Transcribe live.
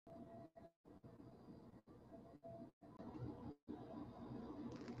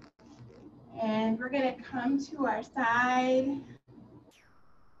And we're going to come to our side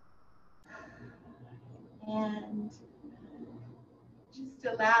and just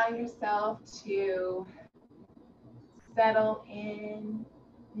allow yourself to settle in.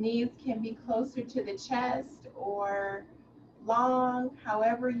 Knees can be closer to the chest or long,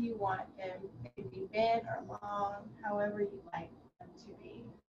 however you want them. They can be bent or long, however you like them to be.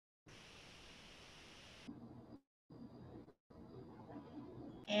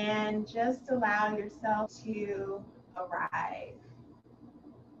 And just allow yourself to arrive.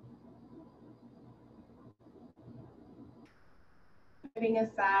 Putting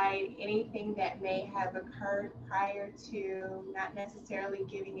aside anything that may have occurred prior to, not necessarily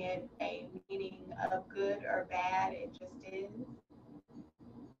giving it a meaning of good or bad, it just is.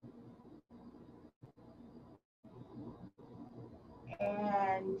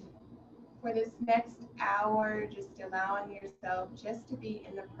 And for this next hour, just allowing yourself just to be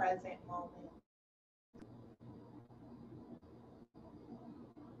in the present moment.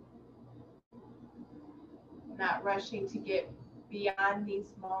 Not rushing to get beyond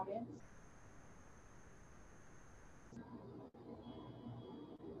these moments.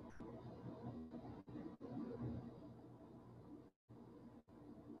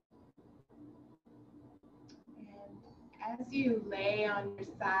 And as you lay on your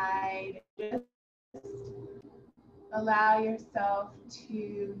side, just allow yourself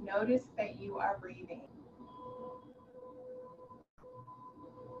to notice that you are breathing.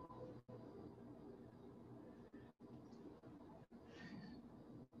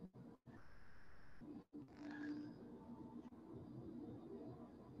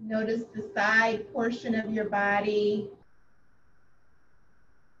 Notice the side portion of your body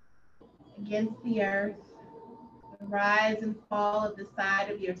against the earth, the rise and fall of the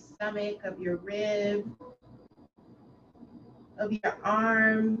side of your stomach, of your rib, of your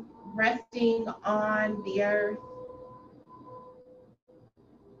arm resting on the earth,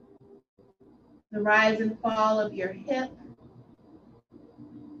 the rise and fall of your hip,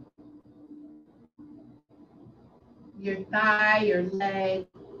 your thigh, your leg.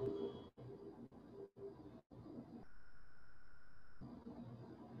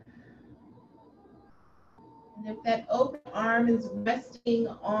 And if that open arm is resting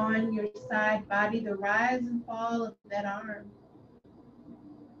on your side body, the rise and fall of that arm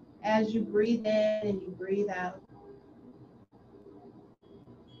as you breathe in and you breathe out.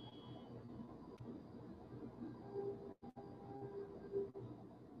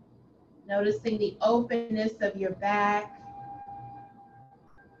 Noticing the openness of your back.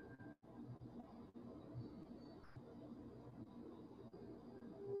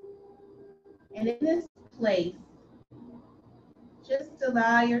 And in this place, just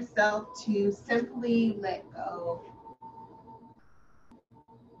allow yourself to simply let go.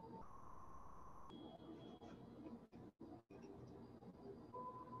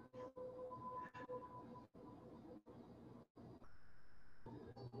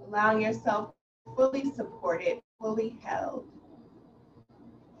 Allowing yourself fully supported, fully held.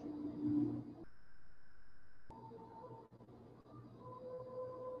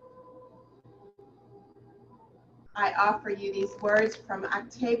 I offer you these words from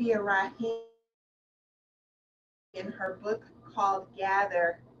Octavia Rahim in her book called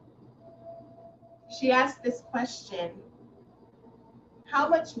Gather. She asked this question: how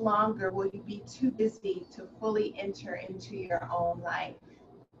much longer will you be too busy to fully enter into your own life?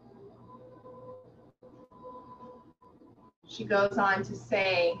 She goes on to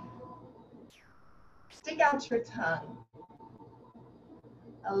say, stick out your tongue.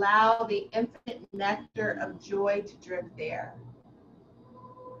 Allow the infinite nectar of joy to drip there.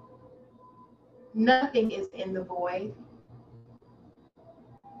 Nothing is in the void,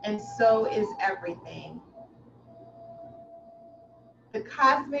 and so is everything. The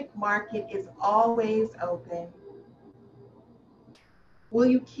cosmic market is always open. Will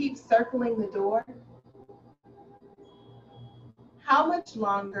you keep circling the door? How much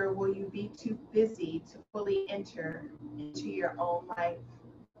longer will you be too busy to fully enter into your own life?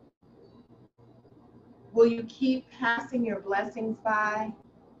 Will you keep passing your blessings by?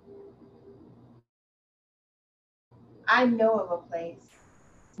 I know of a place.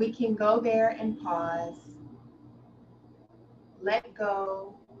 We can go there and pause, let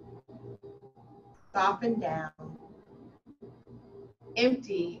go, soften down,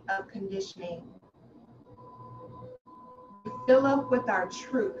 empty of conditioning. We fill up with our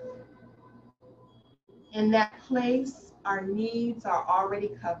truth. In that place, our needs are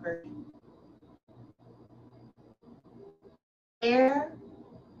already covered. There,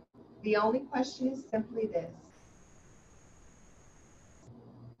 the only question is simply this: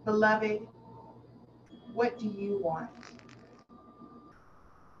 beloved, What do you want?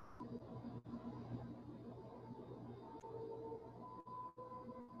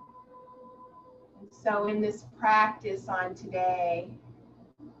 And so in this practice on today,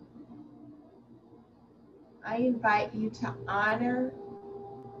 I invite you to honor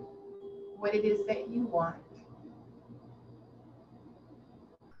what it is that you want.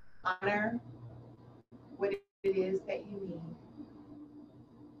 Honor what it is that you need.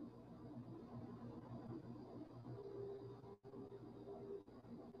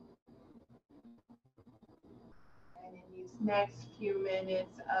 And in these next few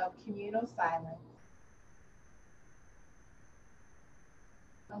minutes of communal silence,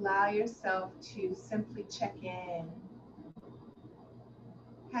 allow yourself to simply check in,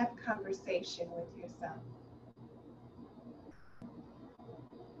 have conversation with yourself.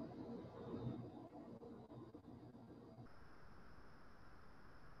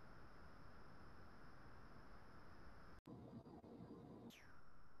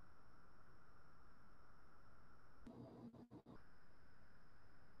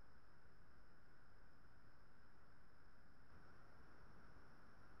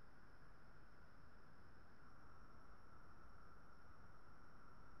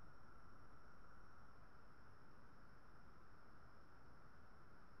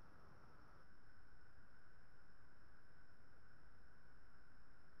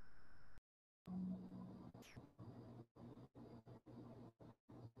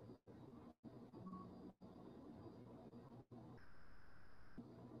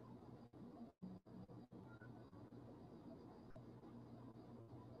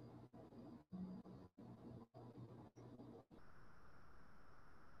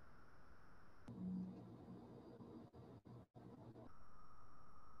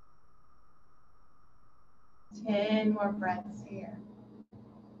 Ten more breaths here.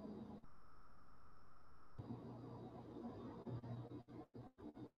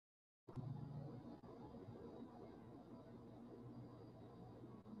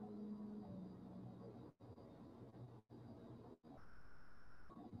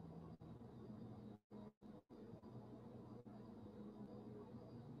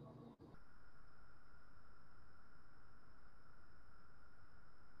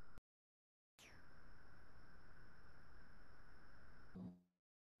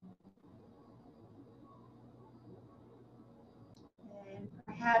 And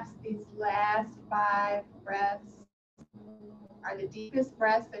perhaps these last 5 breaths are the deepest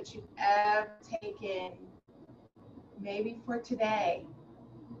breaths that you've ever taken, maybe for today,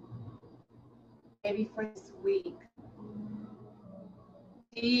 maybe for this week.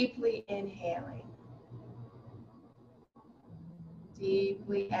 Deeply inhaling,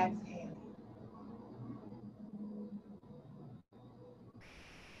 deeply exhaling.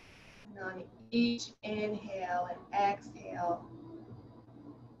 And on each inhale and exhale,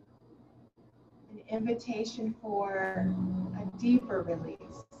 an invitation for a deeper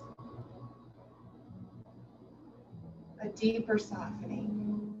release, a deeper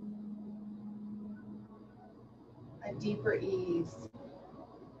softening, a deeper ease.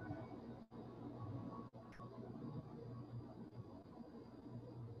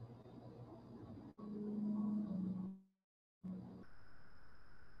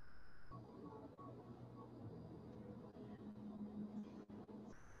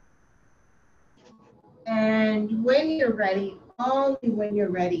 And when you're ready, only when you're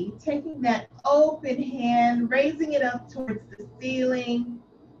ready, taking that open hand, raising it up towards the ceiling,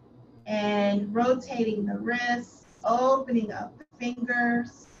 and rotating the wrists, opening up the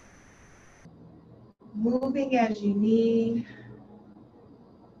fingers, moving as you need.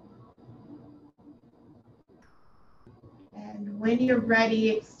 And when you're ready,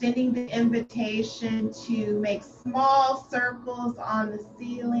 extending the invitation to make small circles on the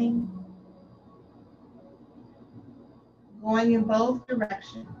ceiling, going in both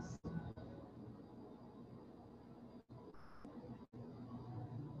directions.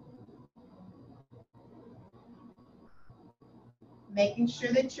 Making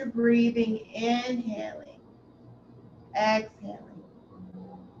sure that you're breathing, inhaling, exhaling,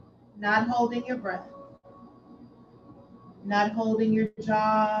 not holding your breath, not holding your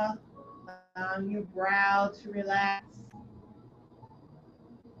jaw, allowing your brow to relax.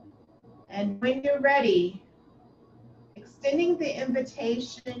 And when you're ready, extending the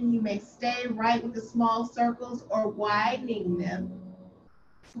invitation, you may stay right with the small circles or widening them,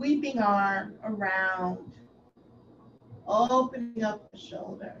 sweeping arm around, opening up the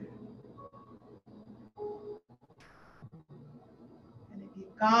shoulder. And if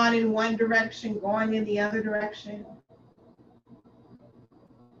you've gone in one direction, going in the other direction.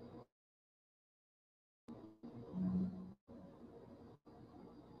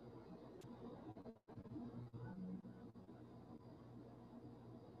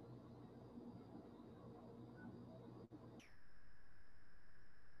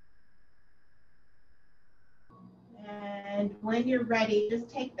 when you're ready, just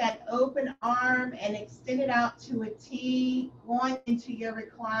take that open arm and extend it out to a T, going into your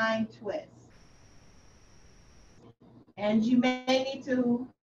reclined twist. And you may need to,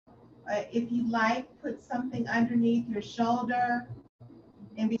 if you like, put something underneath your shoulder,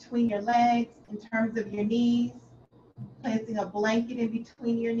 in between your legs, in terms of your knees, placing a blanket in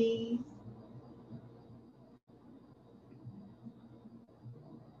between your knees.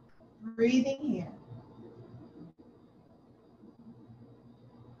 Breathing here.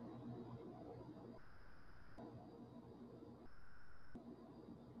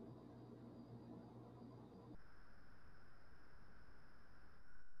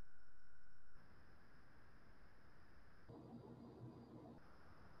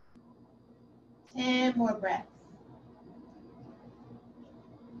 Ten more breaths.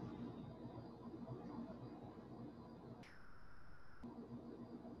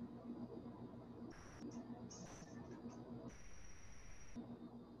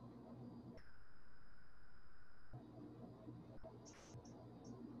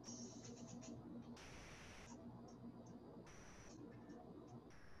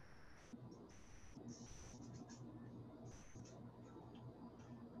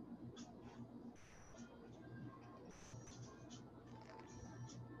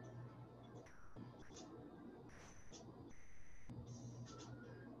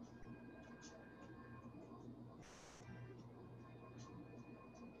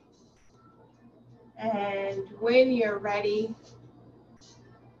 And when you're ready,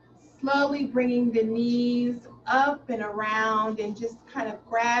 slowly bringing the knees up and around and just kind of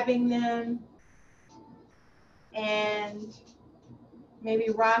grabbing them and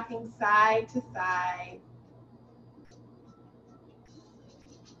maybe rocking side to side.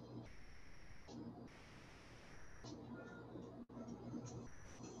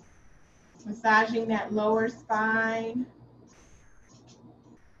 Massaging that lower spine.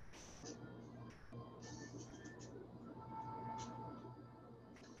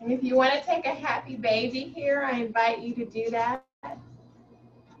 And if you want to take a happy baby here, I invite you to do that.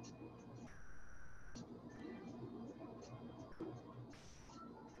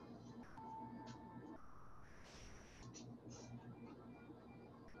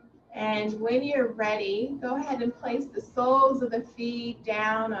 And when you're ready, go ahead and place the soles of the feet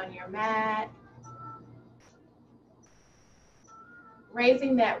down on your mat.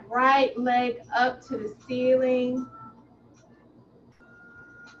 Raising that right leg up to the ceiling.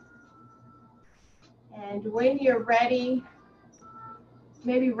 And when you're ready,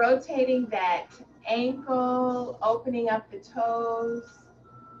 maybe rotating that ankle, opening up the toes.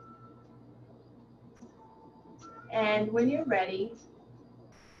 And when you're ready,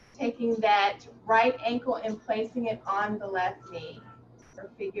 taking that right ankle and placing it on the left knee for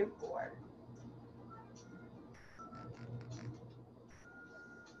figure four.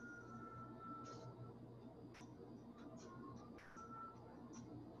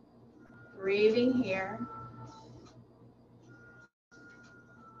 Breathing here.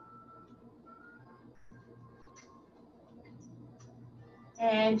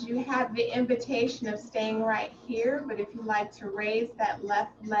 And you have the invitation of staying right here, but if you like to raise that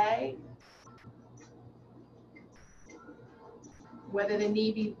left leg, whether the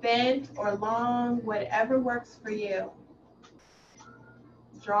knee be bent or long, whatever works for you.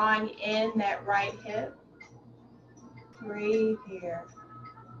 Drawing in that right hip. Breathe here.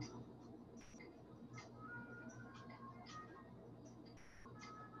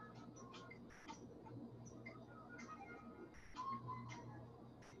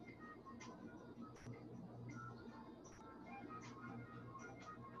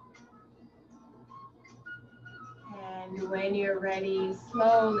 And when you're ready,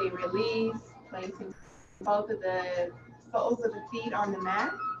 slowly release, placing both of the soles of the feet on the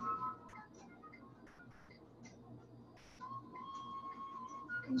mat.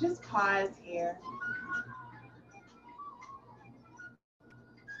 And just pause here.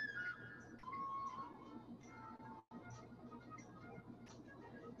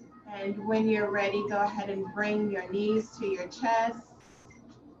 And when you're ready, go ahead and bring your knees to your chest.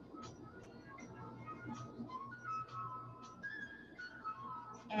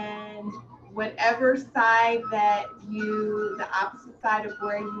 And whatever side that the opposite side of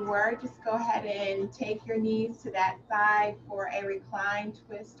where you were, just go ahead and take your knees to that side for a reclined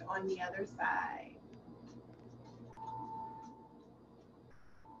twist on the other side.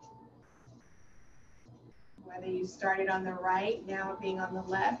 Whether you started on the right, now being on the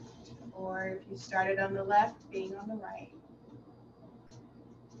left, or if you started on the left, being on the right.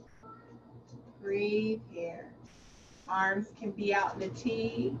 Breathe here. Arms can be out in the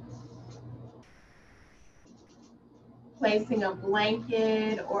T. placing a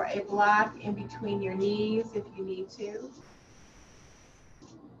blanket or a block in between your knees if you need to.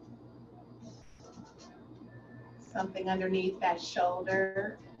 Something underneath that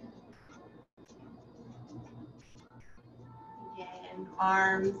shoulder. Again,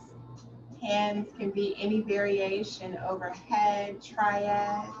 arms, hands can be any variation overhead,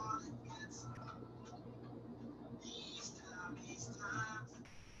 triad.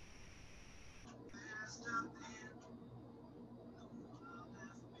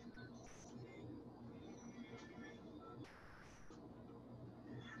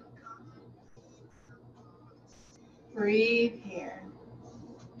 Breathe here.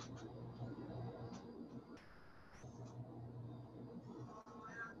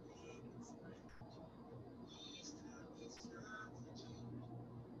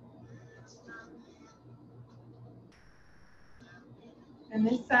 And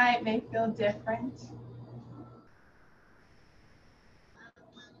this side may feel different.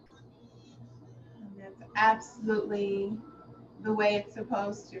 And that's absolutely the way it's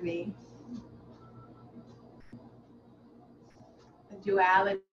supposed to be. The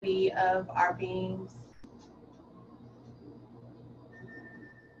duality of our beings.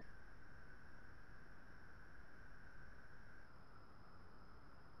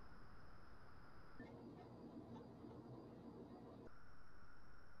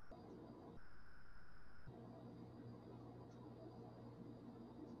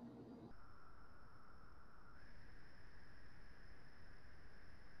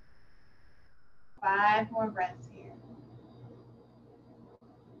 Five more breaths here.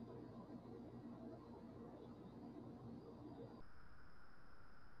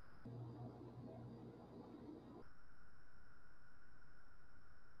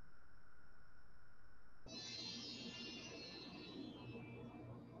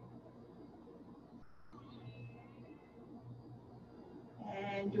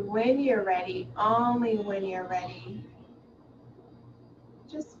 And when you're ready, only when you're ready,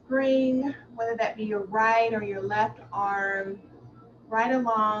 just bring, whether that be your right or your left arm, right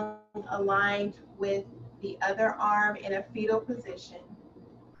along, aligned with the other arm in a fetal position.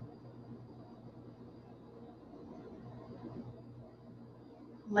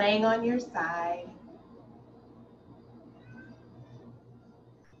 Laying on your side.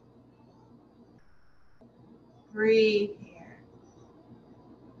 Breathe here.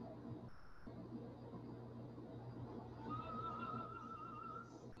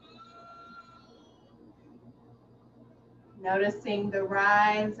 Noticing the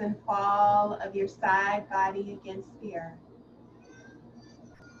rise and fall of your side body against the earth.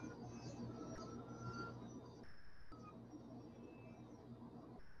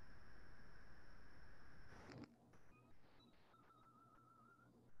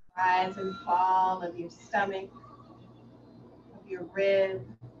 Rise and fall of your stomach, of your ribs.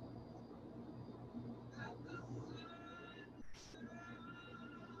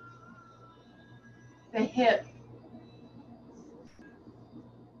 The hip.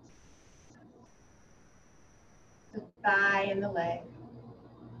 The thigh and the leg.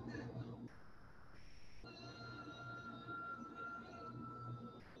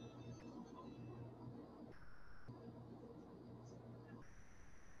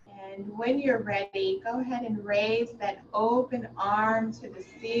 And when you're ready, go ahead and raise that open arm to the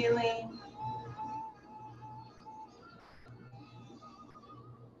ceiling.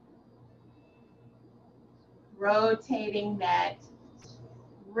 Rotating that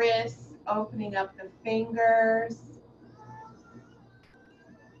wrist, opening up the fingers.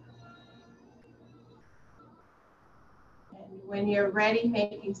 And when you're ready,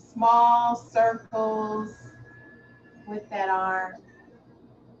 making small circles with that arm.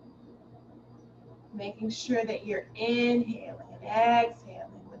 Making sure that you're inhaling and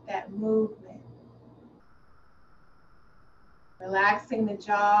exhaling with that movement. Relaxing the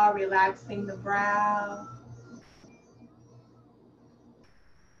jaw, relaxing the brow.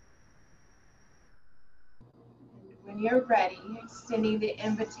 When you're ready, extending the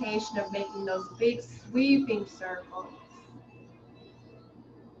invitation of making those big sweeping circles.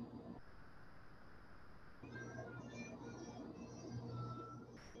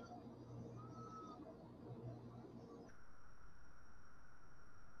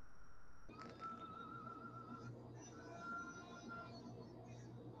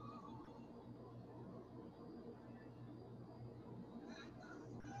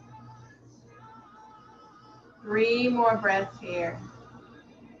 Three more breaths here.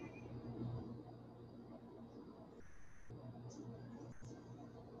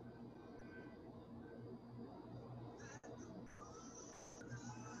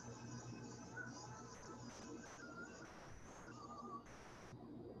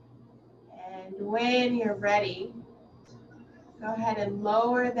 when you're ready, go ahead and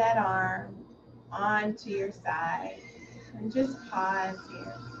lower that arm onto your side and just pause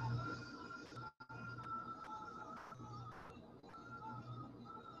here.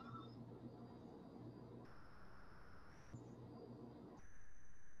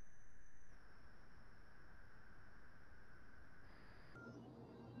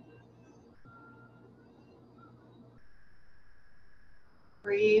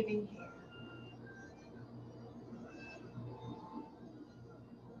 Breathing here.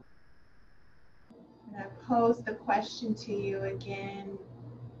 And I pose the question to you again.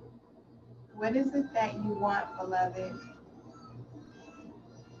 What is it that you want, beloved?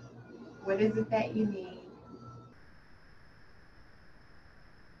 What is it that you need?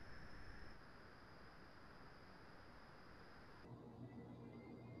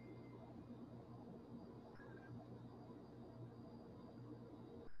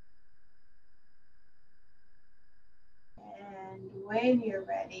 And when you're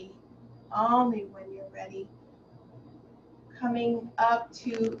ready, only when you're ready, coming up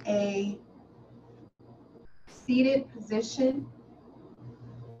to a seated position.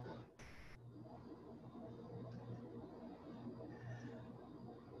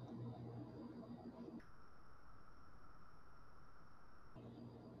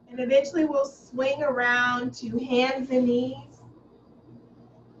 And eventually we'll swing around to hands and knees.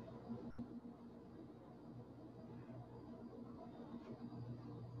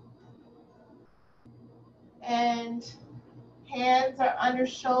 And hands are under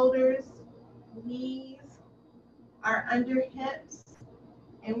shoulders, knees are under hips.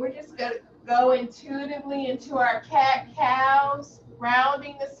 And we're just going to go intuitively into our cat-cows,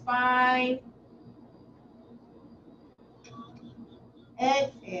 rounding the spine,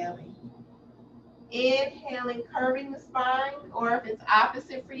 exhaling. Inhaling, curving the spine, or if it's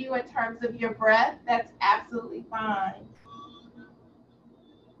opposite for you in terms of your breath, that's absolutely fine.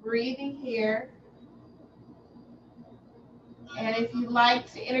 Breathing here. And if you'd like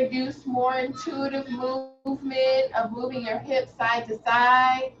to introduce more intuitive movement of moving your hips side to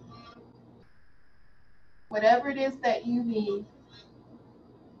side, whatever it is that you need.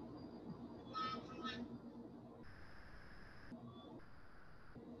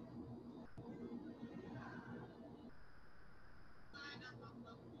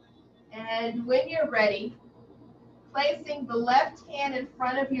 And when you're ready, placing the left hand in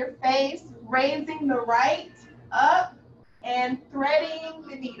front of your face, raising the right up, and threading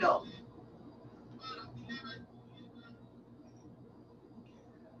the needle.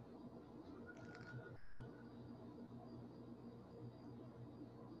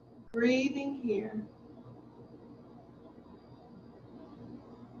 Breathing here.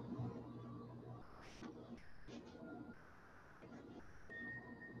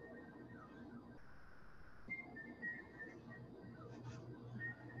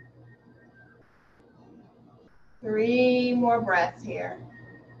 Three more breaths here.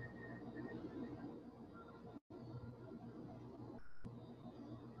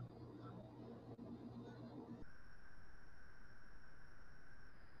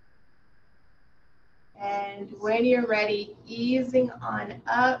 And when you're ready, easing on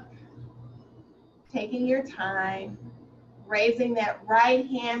up, taking your time, raising that right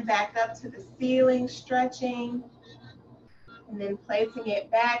hand back up to the ceiling, stretching, and then placing it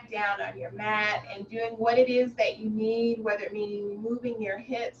back down on your mat and doing what it is that you need, whether it means moving your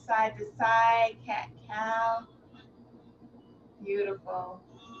hips side to side, cat-cow. Beautiful.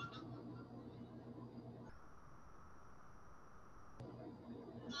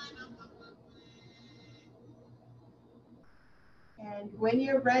 And when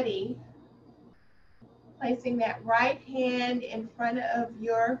you're ready, placing that right hand in front of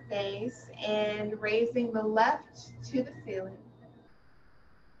your face and raising the left to the ceiling.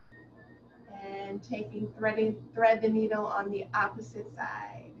 And taking thread the needle on the opposite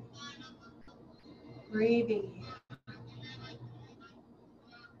side. Breathing.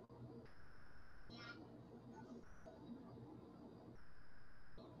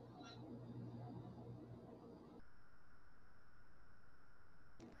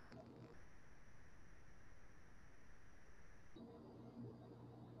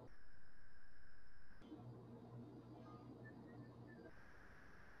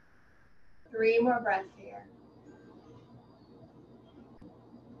 3 more breaths here.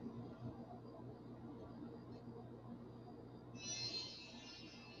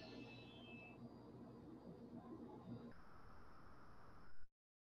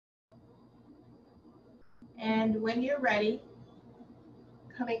 And when you're ready,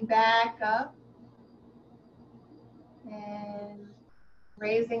 coming back up and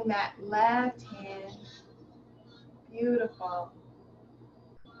Raising that left hand. Beautiful.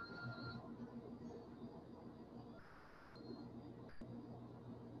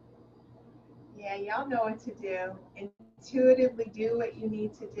 Yeah, y'all know what to do. Intuitively do what you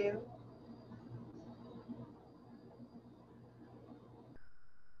need to do.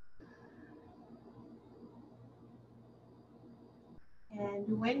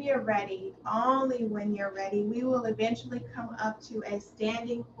 And when you're ready, only when you're ready, we will eventually come up to a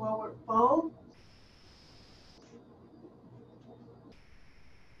standing forward fold.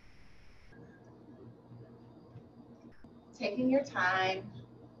 Taking your time.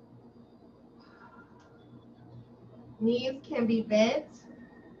 Knees can be bent.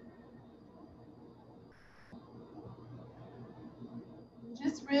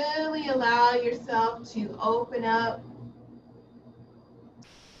 Just really allow yourself to open up,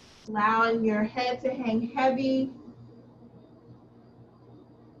 allowing your head to hang heavy,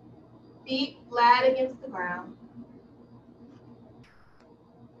 feet flat against the ground.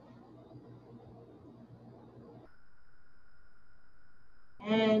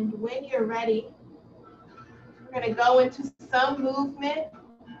 And when you're ready, we're going to go into some movement.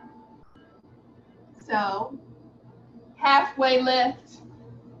 So, halfway lift,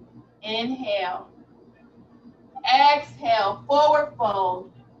 inhale. Exhale, forward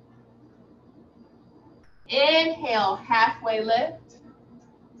fold. Inhale, halfway lift.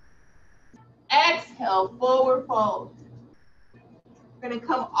 Exhale, forward fold. We're going to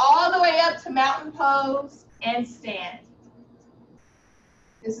come all the way up to mountain pose and stand.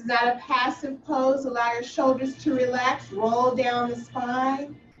 This is not a passive pose. Allow your shoulders to relax. Roll down the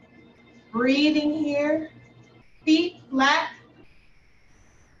spine. Breathing here. Feet flat.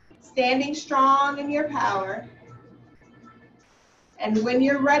 Standing strong in your power. And when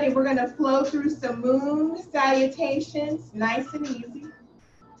you're ready, we're going to flow through some moon salutations, nice and easy.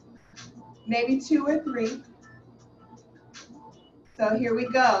 Maybe 2 or 3. So here we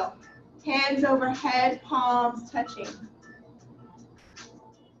go. Hands overhead, palms touching.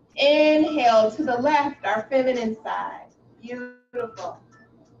 Inhale to the left, our feminine side. Beautiful.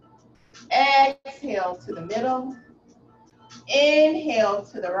 Exhale to the middle. Inhale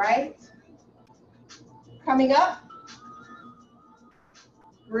to the right. Coming up.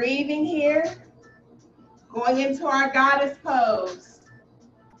 Breathing here. Going into our goddess pose.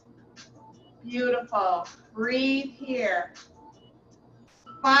 Beautiful. Breathe here.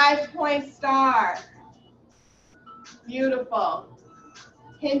 5-point star. Beautiful.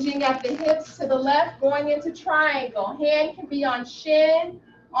 Hinging at the hips to the left, going into triangle. Hand can be on shin,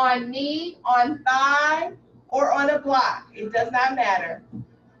 on knee, on thigh, or on a block. It does not matter.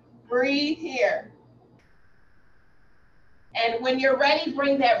 Breathe here. And when you're ready,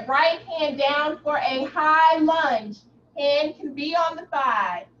 bring that right hand down for a high lunge. Hand can be on the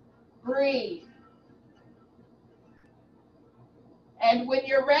thigh. Breathe. And when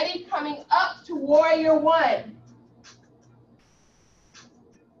you're ready, coming up to warrior one.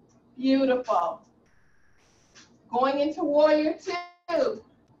 Beautiful. Going into warrior two.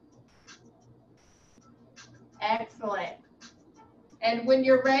 Excellent. And when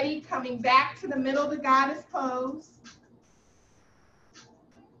you're ready, coming back to the middle of the goddess pose.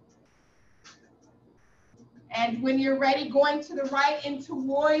 And when you're ready, going to the right into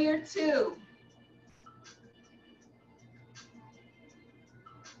warrior two.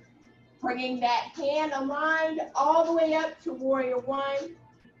 Bringing that hand aligned all the way up to warrior one.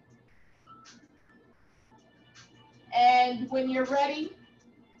 And when you're ready,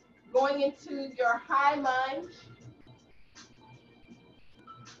 going into your high lunge.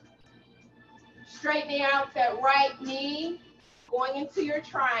 Straightening out that right knee, going into your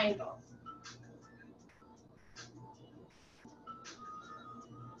triangle.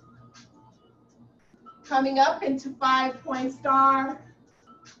 Coming up into 5-point star.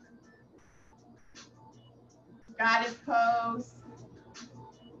 Goddess pose.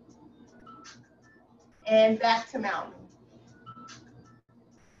 And back to mountain.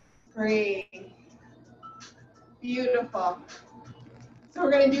 Breathe. Beautiful. So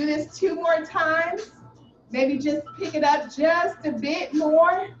we're going to do this 2 more times. Maybe just pick it up just a bit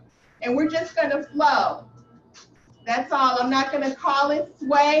more. And we're just going to flow. That's all. I'm not going to call it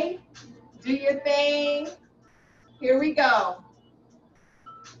sway. Do your thing. Here we go.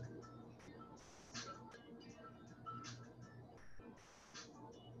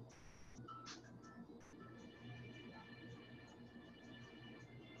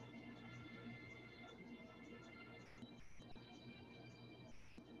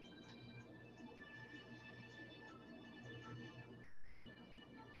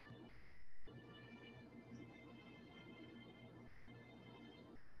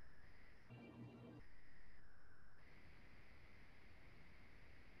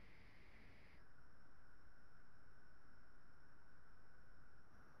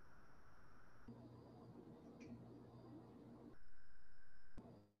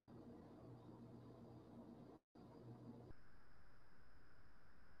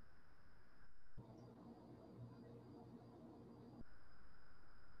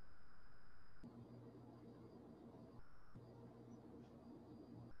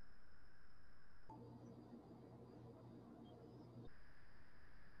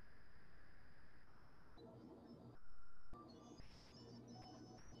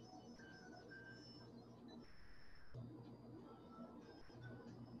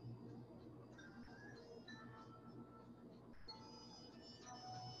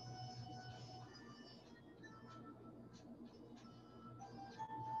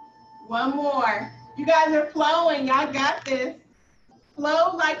 One more. You guys are flowing. Y'all got this.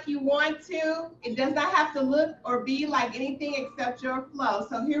 Flow like you want to. It does not have to look or be like anything except your flow.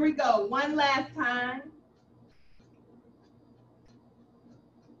 So here we go. One last time.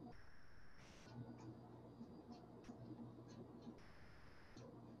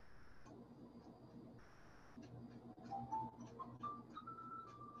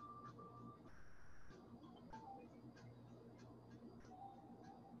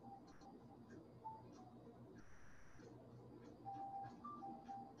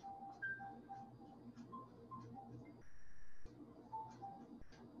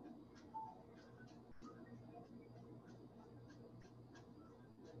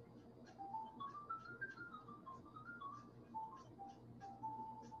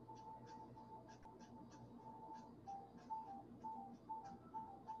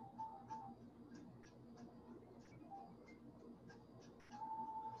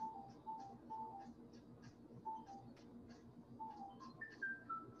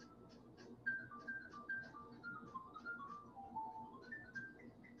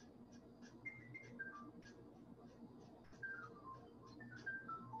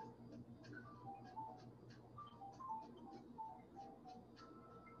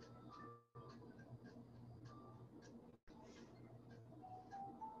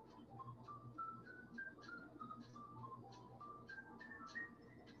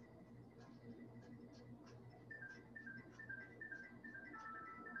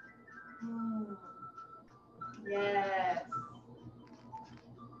 Yes.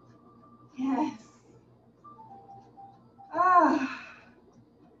 Yes. Ah.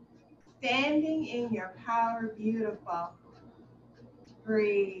 Standing in your power, beautiful.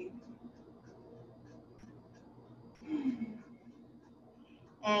 Breathe.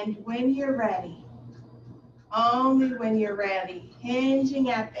 And when you're ready, only when you're ready, hinging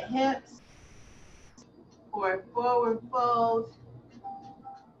at the hips for a forward fold.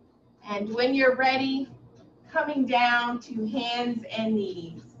 And when you're ready, coming down to hands and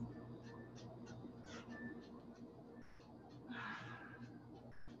knees.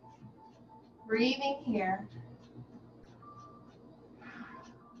 Breathing here.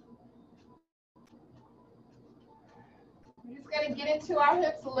 We're just going to get into our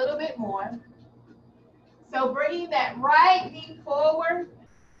hips a little bit more. So bringing that right knee forward.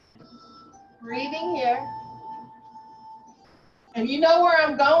 Breathing here. And you know where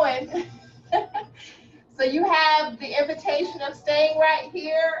I'm going. So you have the invitation of staying right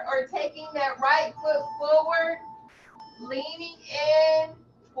here or taking that right foot forward, leaning in,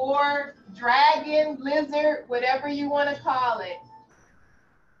 or dragon, lizard, whatever you want to call it.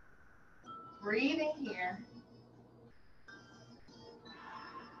 Breathing here.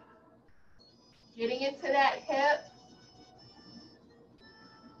 Getting into that hip.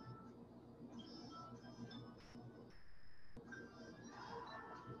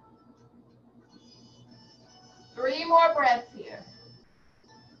 Three more breaths here.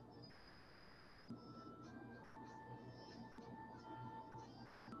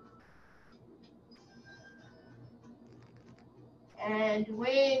 And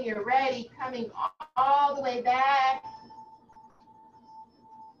when you're ready, coming all the way back.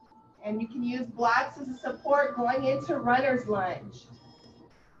 And you can use blocks as a support going into runner's lunge.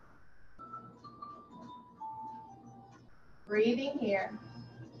 Breathing here.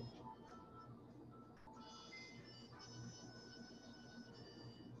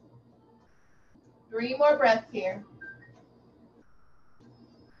 Three more breaths here.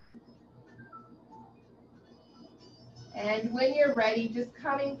 And when you're ready, just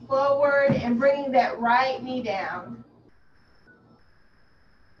coming forward and bringing that right knee down.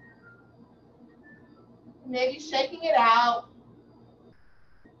 Maybe shaking it out.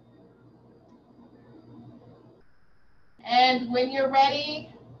 And when you're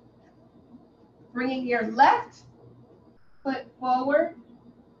ready, bringing your left foot forward.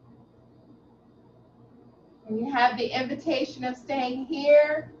 And you have the invitation of staying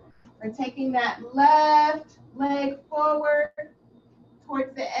here or taking that left leg forward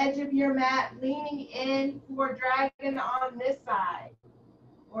towards the edge of your mat, leaning in for dragon on this side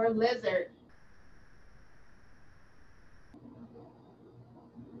or lizard.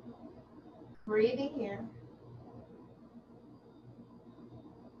 Breathing here.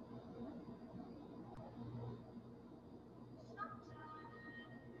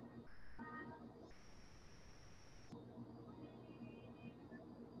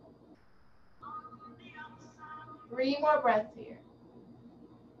 Three more breaths here.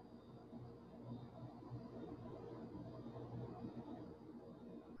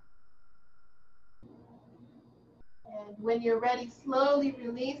 And When you're ready, slowly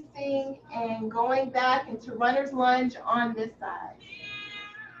releasing and going back into runner's lunge on this side.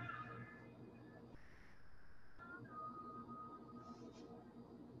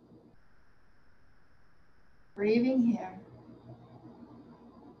 Breathing here.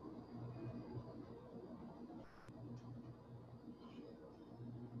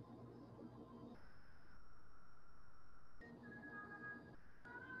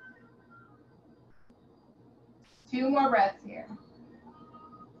 Two more breaths here.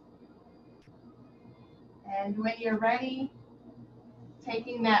 And when you're ready,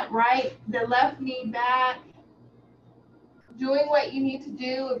 taking the left knee back, doing what you need to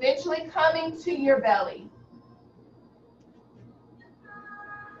do, eventually coming to your belly.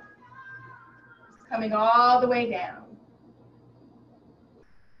 Just coming all the way down.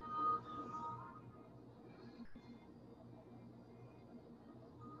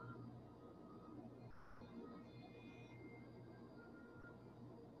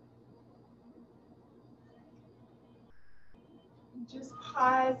 Just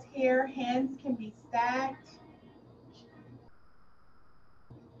pause here, hands can be stacked.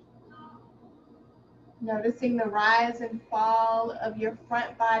 Noticing the rise and fall of your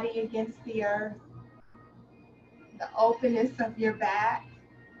front body against the earth, the openness of your back.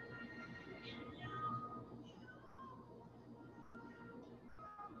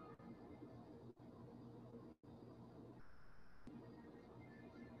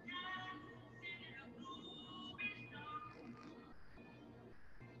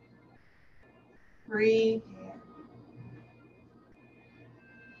 Breathe here.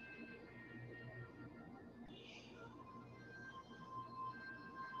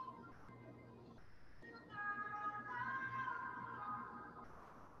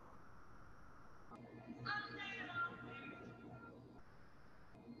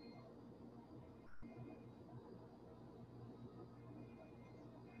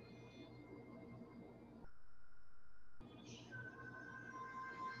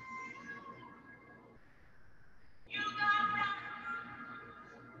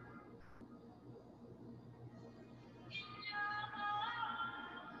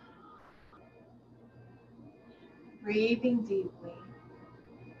 Breathing deeply.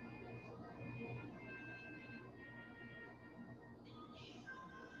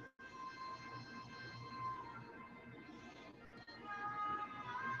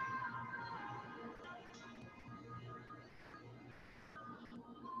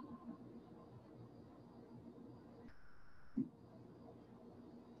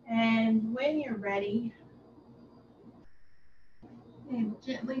 And when you're ready, and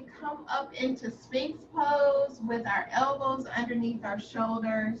gently come up into Sphinx pose with our elbows underneath our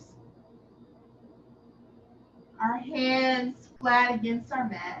shoulders, our hands flat against our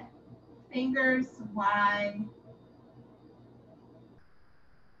mat, fingers wide.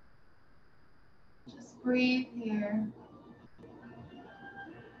 Just breathe here.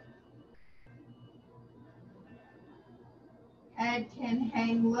 Head can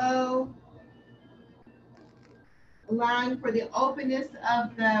hang low, allowing for the openness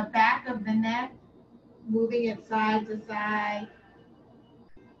of the back of the neck, moving it side to side.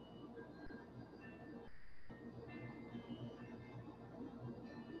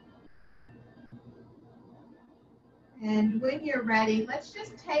 And when you're ready, let's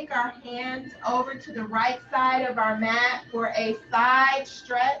just take our hands over to the right side of our mat for a side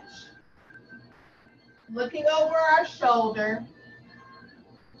stretch. Looking over our shoulder.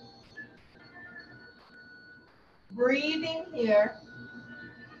 Breathing here.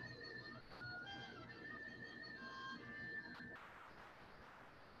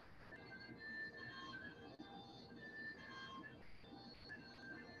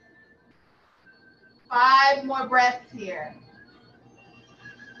 Five more breaths here.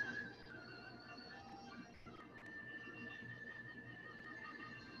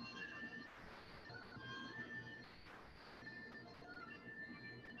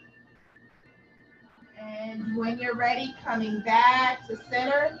 And when you're ready, coming back to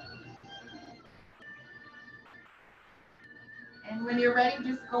center. And when you're ready,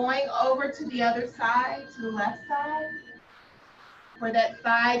 just going over to the other side, to the left side, for that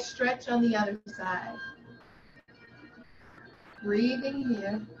side stretch on the other side. Breathing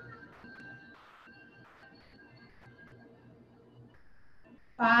here.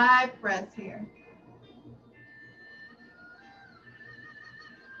 5 breaths here.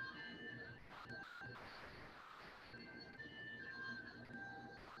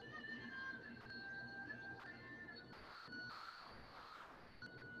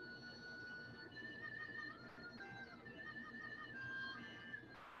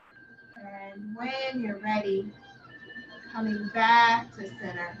 And when you're ready, Coming back to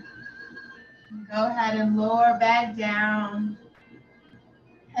center. Go ahead and lower back down.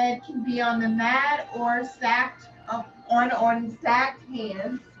 Head can be on the mat or stacked up on stacked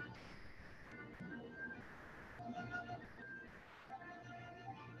hands.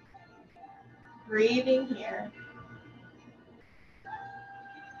 Breathing here.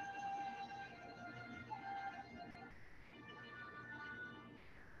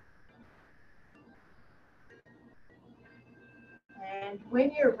 And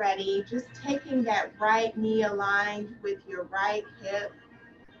when you're ready, just taking that right knee aligned with your right hip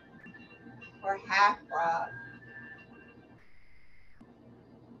for half frog.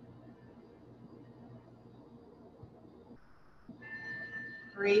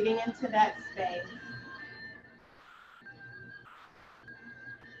 Breathing into that space.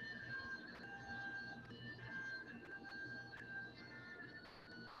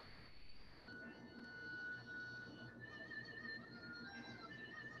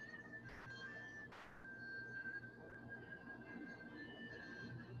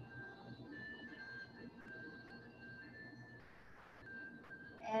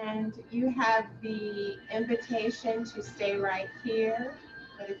 And you have the invitation to stay right here.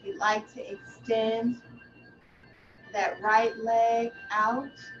 But if you'd like to extend that right leg out,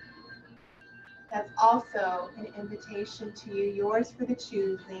 that's also an invitation to you, yours for the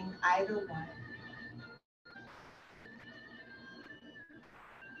choosing, either one.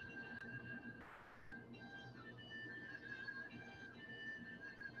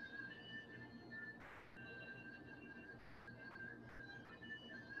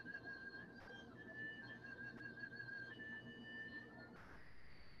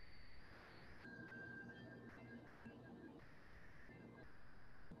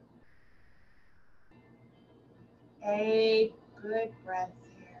 A good breath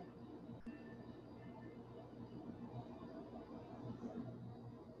here.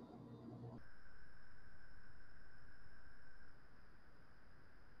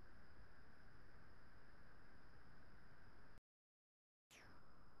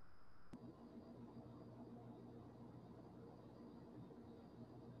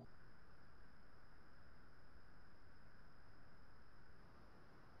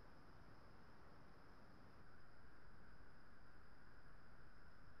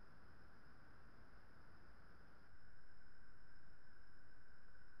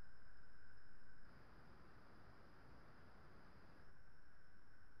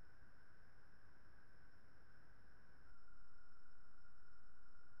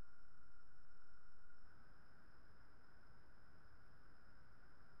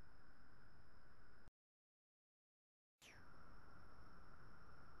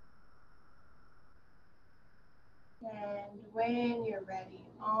 And when you're ready,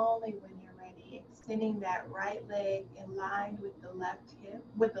 only when you're ready, extending that right leg in line with the left hip,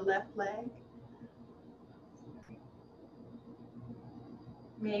 with the left leg.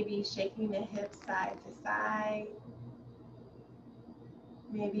 Maybe shaking the hips side to side.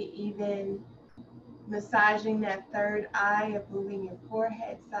 Maybe even massaging that third eye of moving your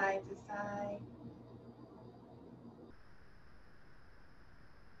forehead side to side.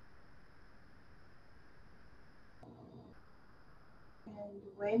 And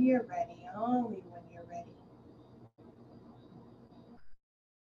when you're ready, only when you're ready,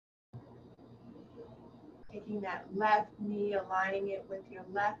 taking that left knee, aligning it with your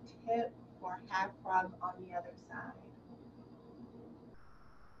left hip for half frog on the other side.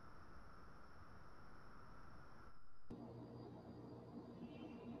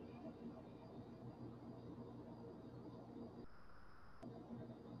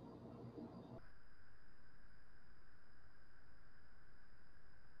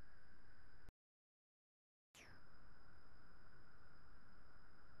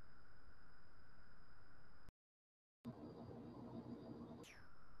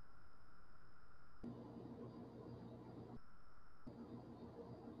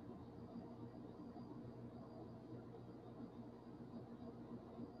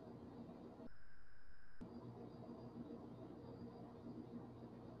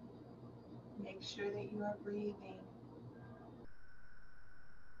 Make sure that you are breathing.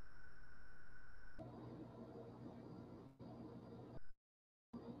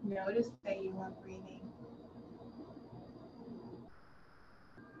 Notice that you are breathing.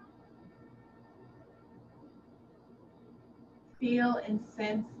 Feel and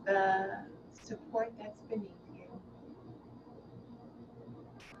sense the support that's beneath you.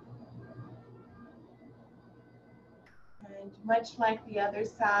 And much like the other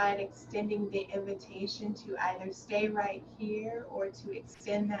side, extending the invitation to either stay right here or to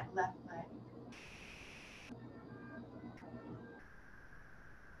extend that left leg.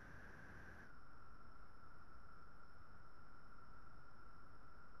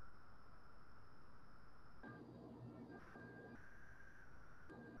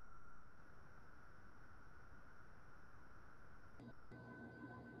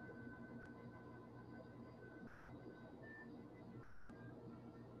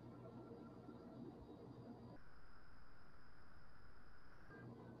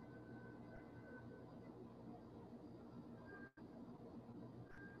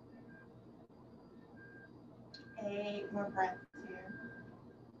 more breaths here.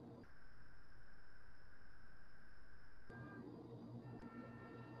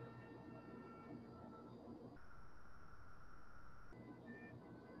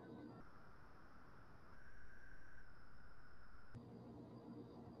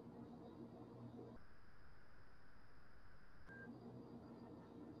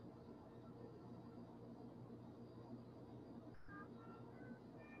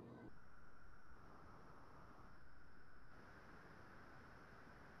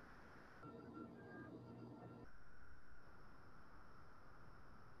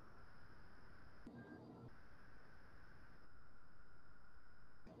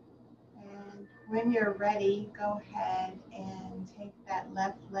 And when you're ready, go ahead and take that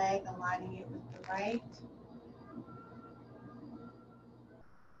left leg, aligning it with the right,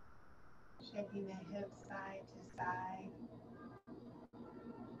 shaking the hips side to side.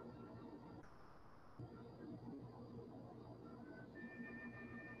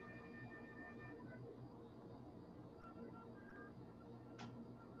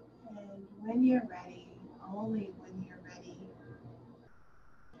 And when you're ready, only when you're ready,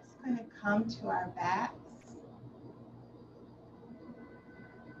 just going to come to our backs,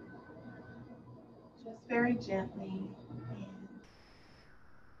 just very gently. And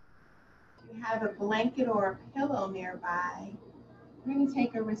if you have a blanket or a pillow nearby, we're going to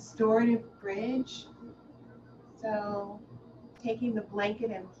take a restorative bridge. So taking the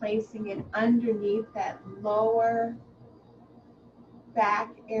blanket and placing it underneath that lower back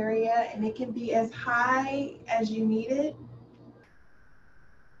area, and it can be as high as you need it.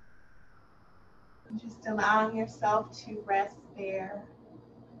 Just allowing yourself to rest there.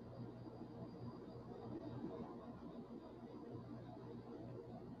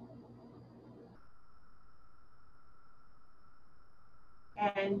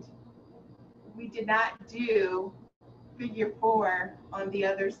 And we did not do figure four on the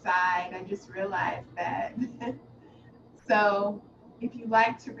other side. I just realized that. So if you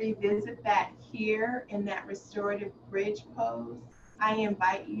like to revisit that here in that restorative bridge pose, I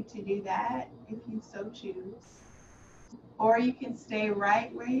invite you to do that if you so choose. Or you can stay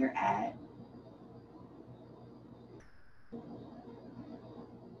right where you're at. It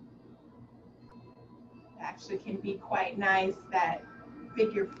actually can be quite nice, that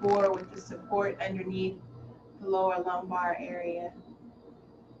figure four with the support underneath the lower lumbar area.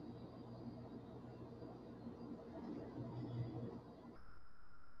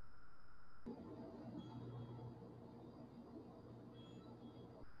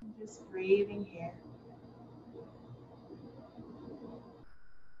 Just breathing here.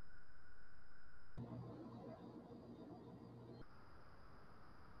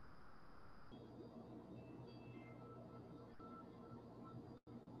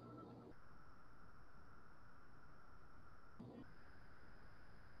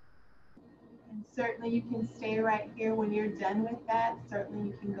 And certainly you can stay right here. When you're done with that, certainly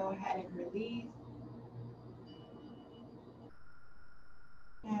you can go ahead and release.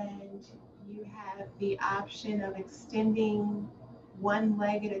 And you have the option of extending one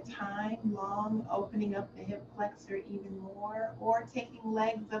leg at a time, long, opening up the hip flexor even more, or taking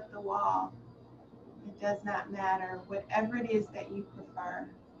legs up the wall. It does not matter, whatever it is that you prefer.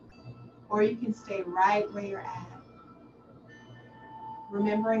 Or you can stay right where you're at.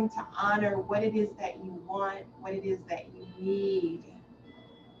 Remembering to honor what it is that you want, what it is that you need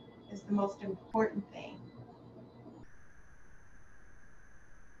is the most important thing.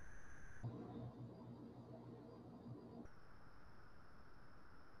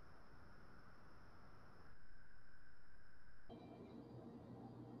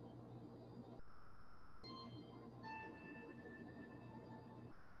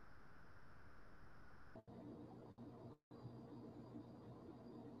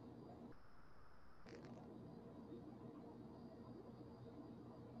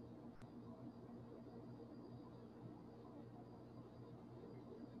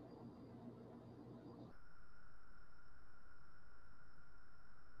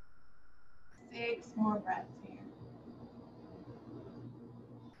 Six more breaths here.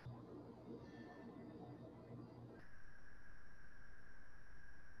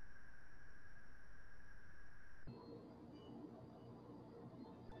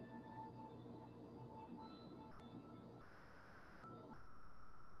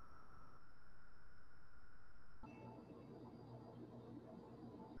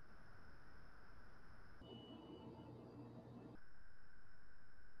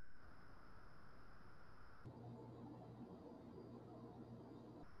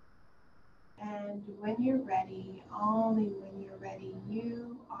 And when you're ready, only when you're ready,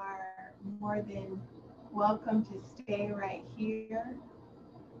 you are more than welcome to stay right here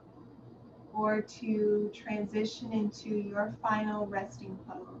or to transition into your final resting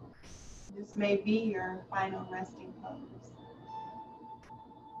pose. This may be your final resting pose.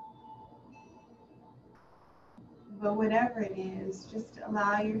 But whatever it is, just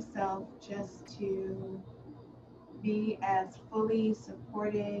allow yourself just to be as fully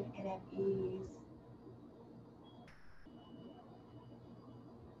supported and at ease.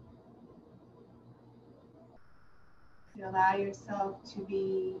 To allow yourself to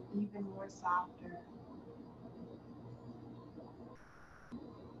be even more softer.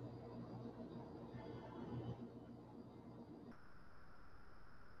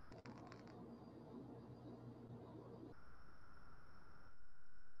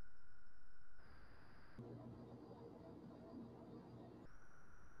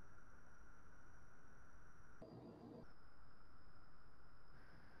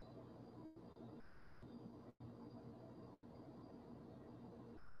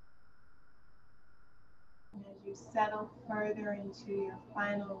 And as you settle further into your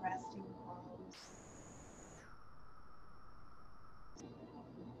final resting pose,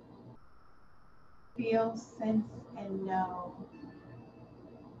 feel, sense, and know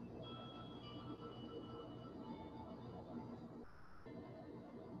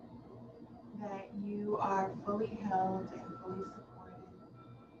that you are fully held and fully supported.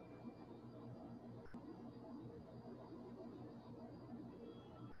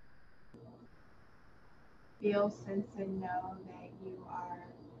 Feel, sense, and know that you are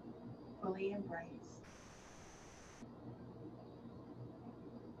fully embraced.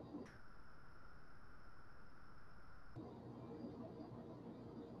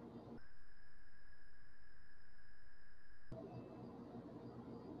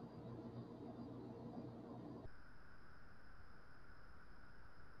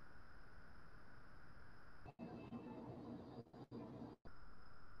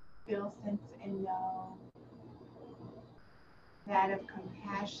 Feel, sense, and know that of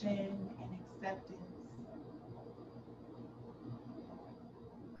compassion and acceptance.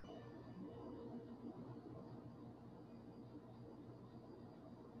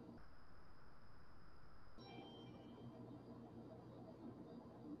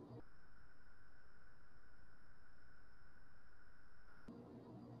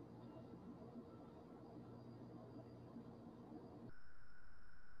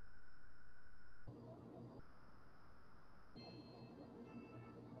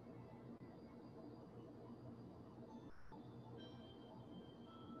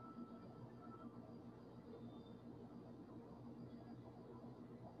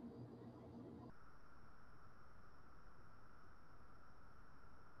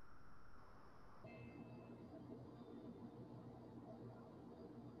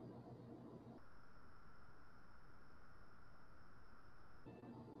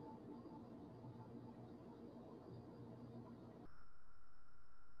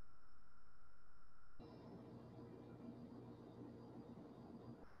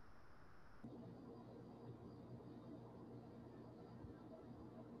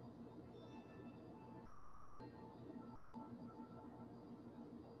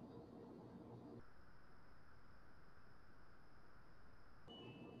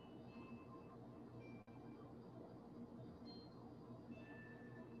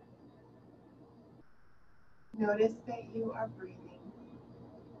 Notice that you are breathing.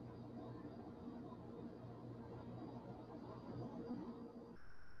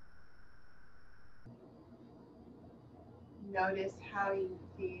 Notice how you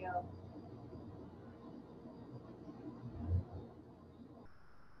feel.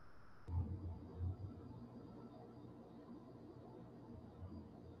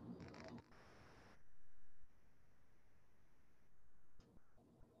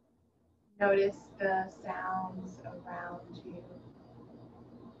 Notice the sounds around you.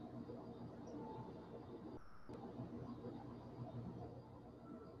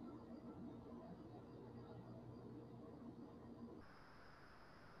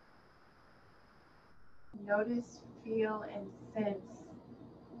 Notice, feel, and sense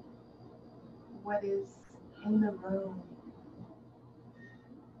what is in the room.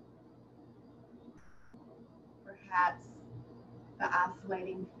 Perhaps the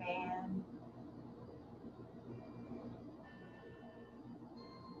oscillating fan,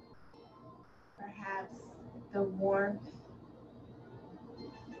 perhaps the warmth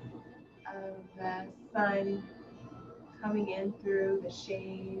of the sun coming in through the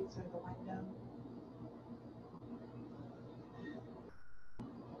shades or the window.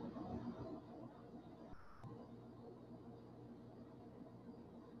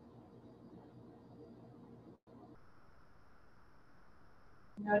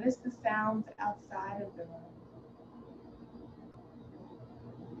 Notice the sounds outside of the room.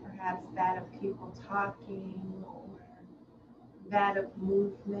 Perhaps that of people talking or that of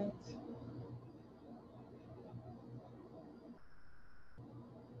movement.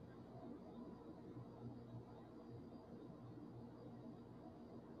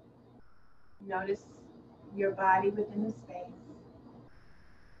 Notice your body within the space.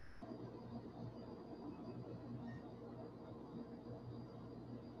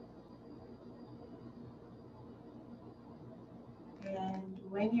 And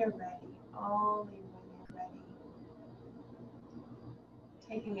when you're ready, only when you're ready,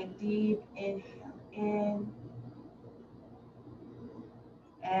 taking a deep inhale in,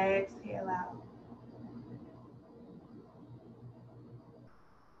 exhale out.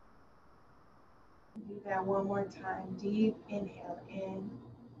 Do that one more time. Deep inhale in,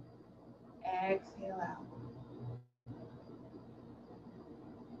 exhale out.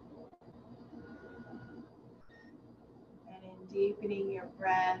 And in deepening your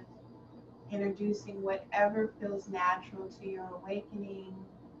breath, introducing whatever feels natural to your awakening,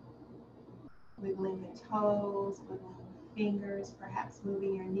 wiggling the toes, wiggling the fingers, perhaps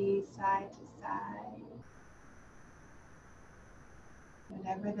moving your knees side to side,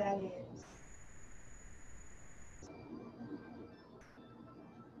 whatever that is.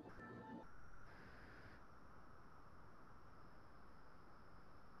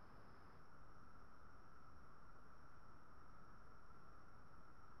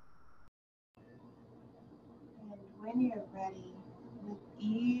 And when you're ready, with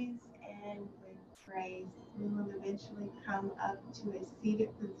ease and with grace, we will eventually come up to a seated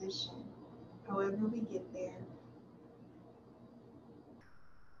position, however we get there.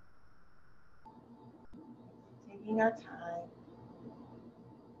 Taking our time.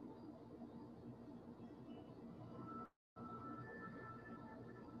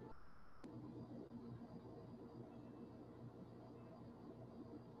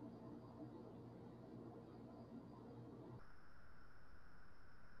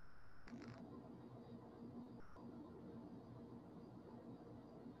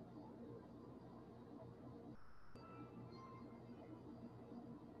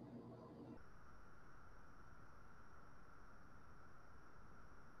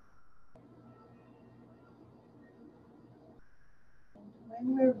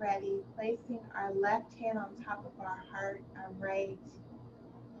 When we're ready, placing our left hand on top of our heart, our right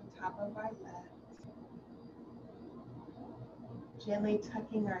on top of our left. Gently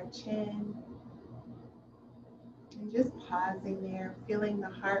tucking our chin and just pausing there, feeling the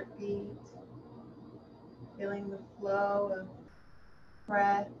heartbeat, feeling the flow of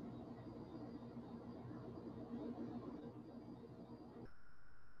breath.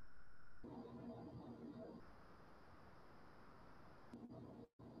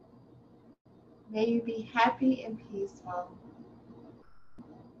 May you be happy and peaceful.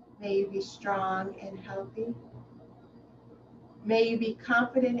 May you be strong and healthy. May you be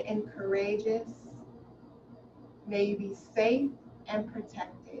confident and courageous. May you be safe and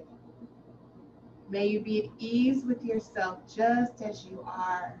protected. May you be at ease with yourself just as you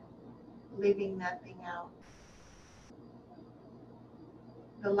are, leaving nothing out.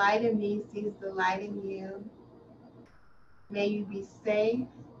 The light in me sees the light in you. May you be safe.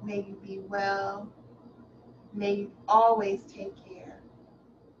 May you be well. May you always take care.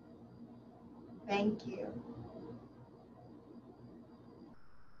 Thank you.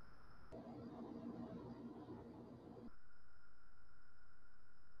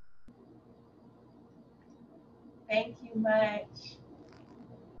 Thank you much.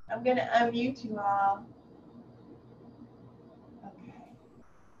 I'm going to unmute you all. Okay.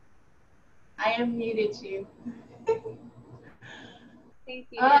 I unmuted you. Thank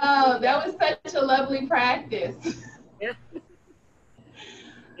you. Oh, that was such a lovely practice. Yeah.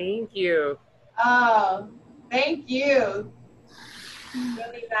 Thank you. Oh, thank you.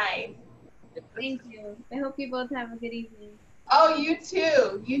 Really nice. Thank you. I hope you both have a good evening. Oh, you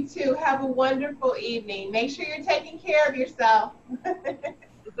too. You too. Have a wonderful evening. Make sure you're taking care of yourself.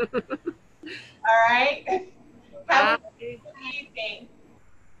 All right. Have a good evening.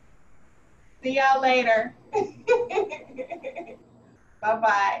 See y'all later.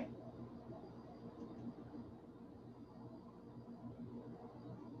 Bye-bye.